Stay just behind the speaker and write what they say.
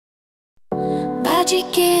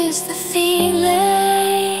Magic is the feeling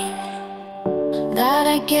that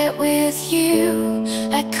I get with you.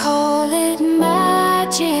 I call it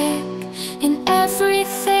magic in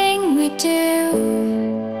everything we do.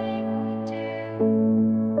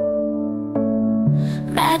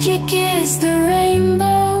 Magic is the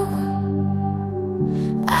rainbow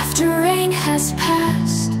after rain has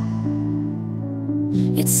passed.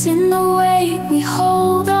 It's in the way we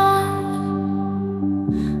hold on,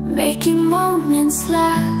 making moments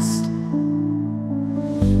last.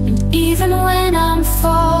 And even when I'm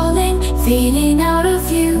falling, fading out of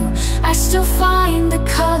view, I still find the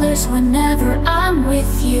colors whenever I'm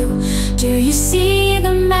with you. Do you see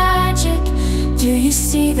the magic? Do you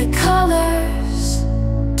see the colors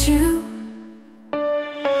too?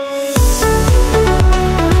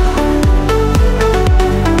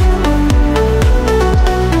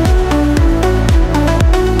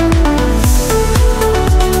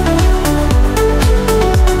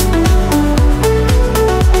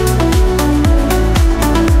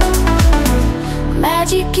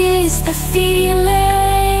 Magic is the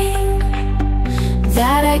feeling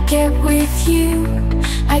that I get with you.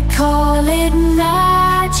 I call it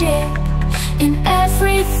magic in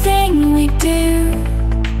everything we do.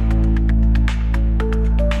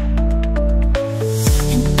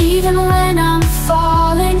 And even when I'm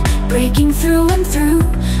falling, breaking through and through,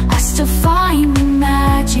 I still find the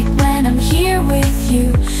magic when I'm here with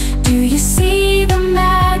you. Do you see the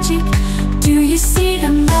magic? Do you see the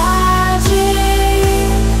magic?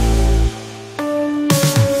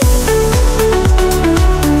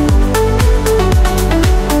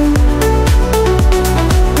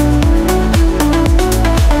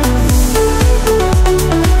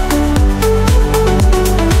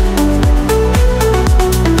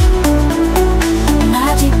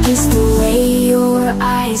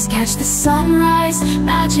 Catch the sunrise.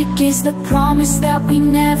 Magic is the promise that we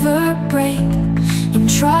never break, and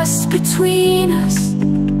trust between us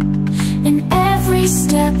in every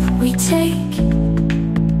step we take.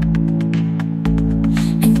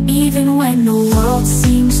 And even when the world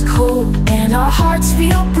seems cold and our hearts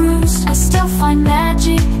feel bruised, I still find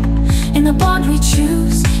magic in the bond we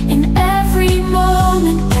choose. In every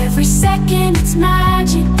moment, every second, it's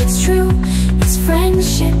magic, it's true. It's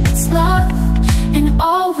friendship, it's love, and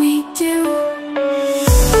all we do.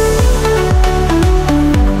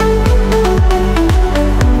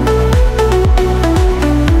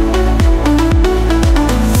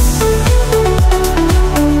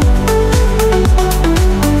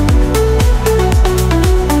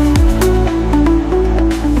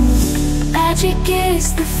 Magic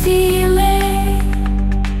is the feeling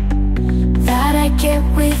that I get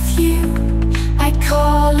with you. I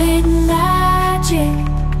call it magic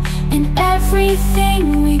in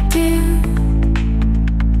everything we do.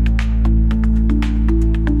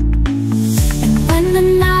 And when the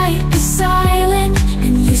night is silent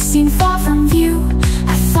and you seem far from view,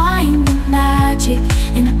 I find the magic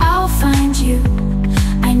and I'll find you.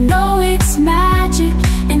 I know it's magic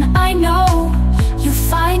and I know you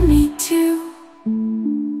find me too.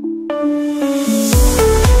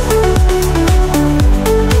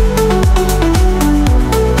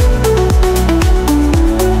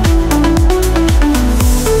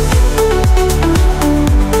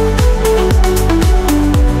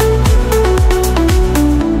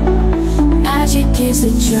 Is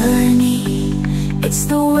a journey. It's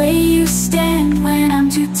the way you stand when I'm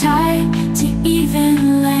too tired to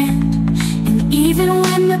even land. And even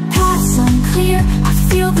when the path's unclear, I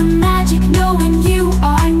feel the magic knowing you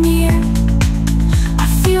are near. I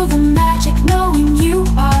feel the magic knowing you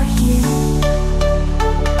are here.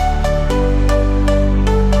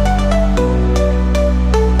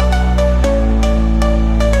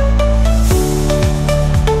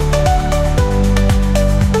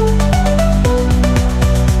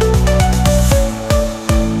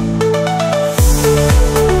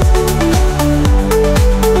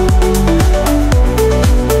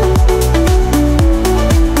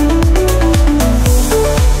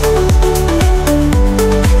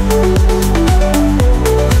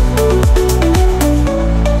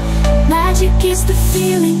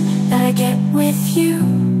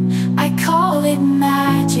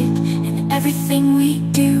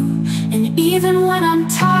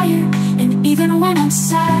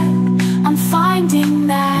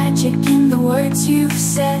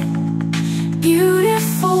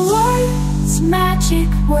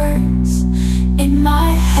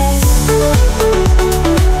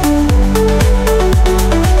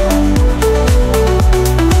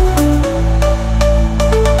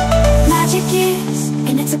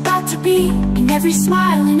 every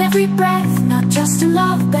smile and every breath, not just in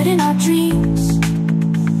love but in our dreams.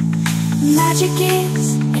 Magic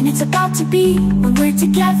is, and it's about to be. When we're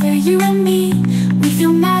together, you and me, we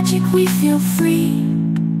feel magic, we feel free.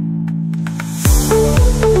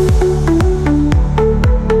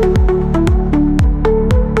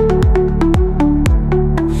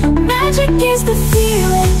 Magic is the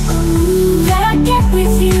feeling that I get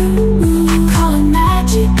with you. Call it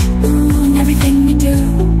magic, in everything we do,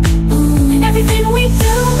 in everything we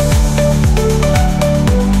do.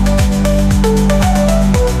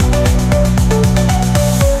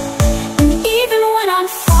 And even when I'm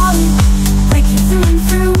falling, breaking through and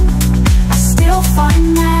through, I still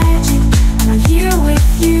find magic, and I'm here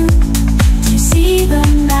with you. Do you see the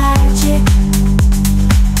magic?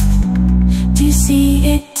 Do you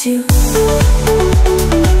see it too?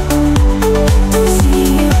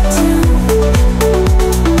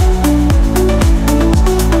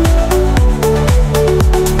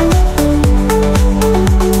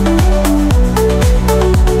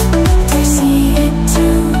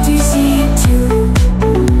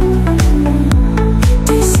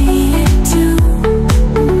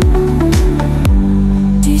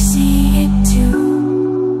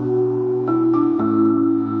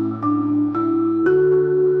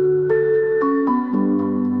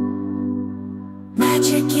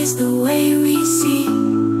 Magic is the way we see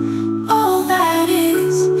all that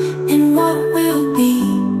is and what will be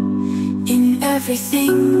in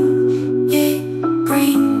everything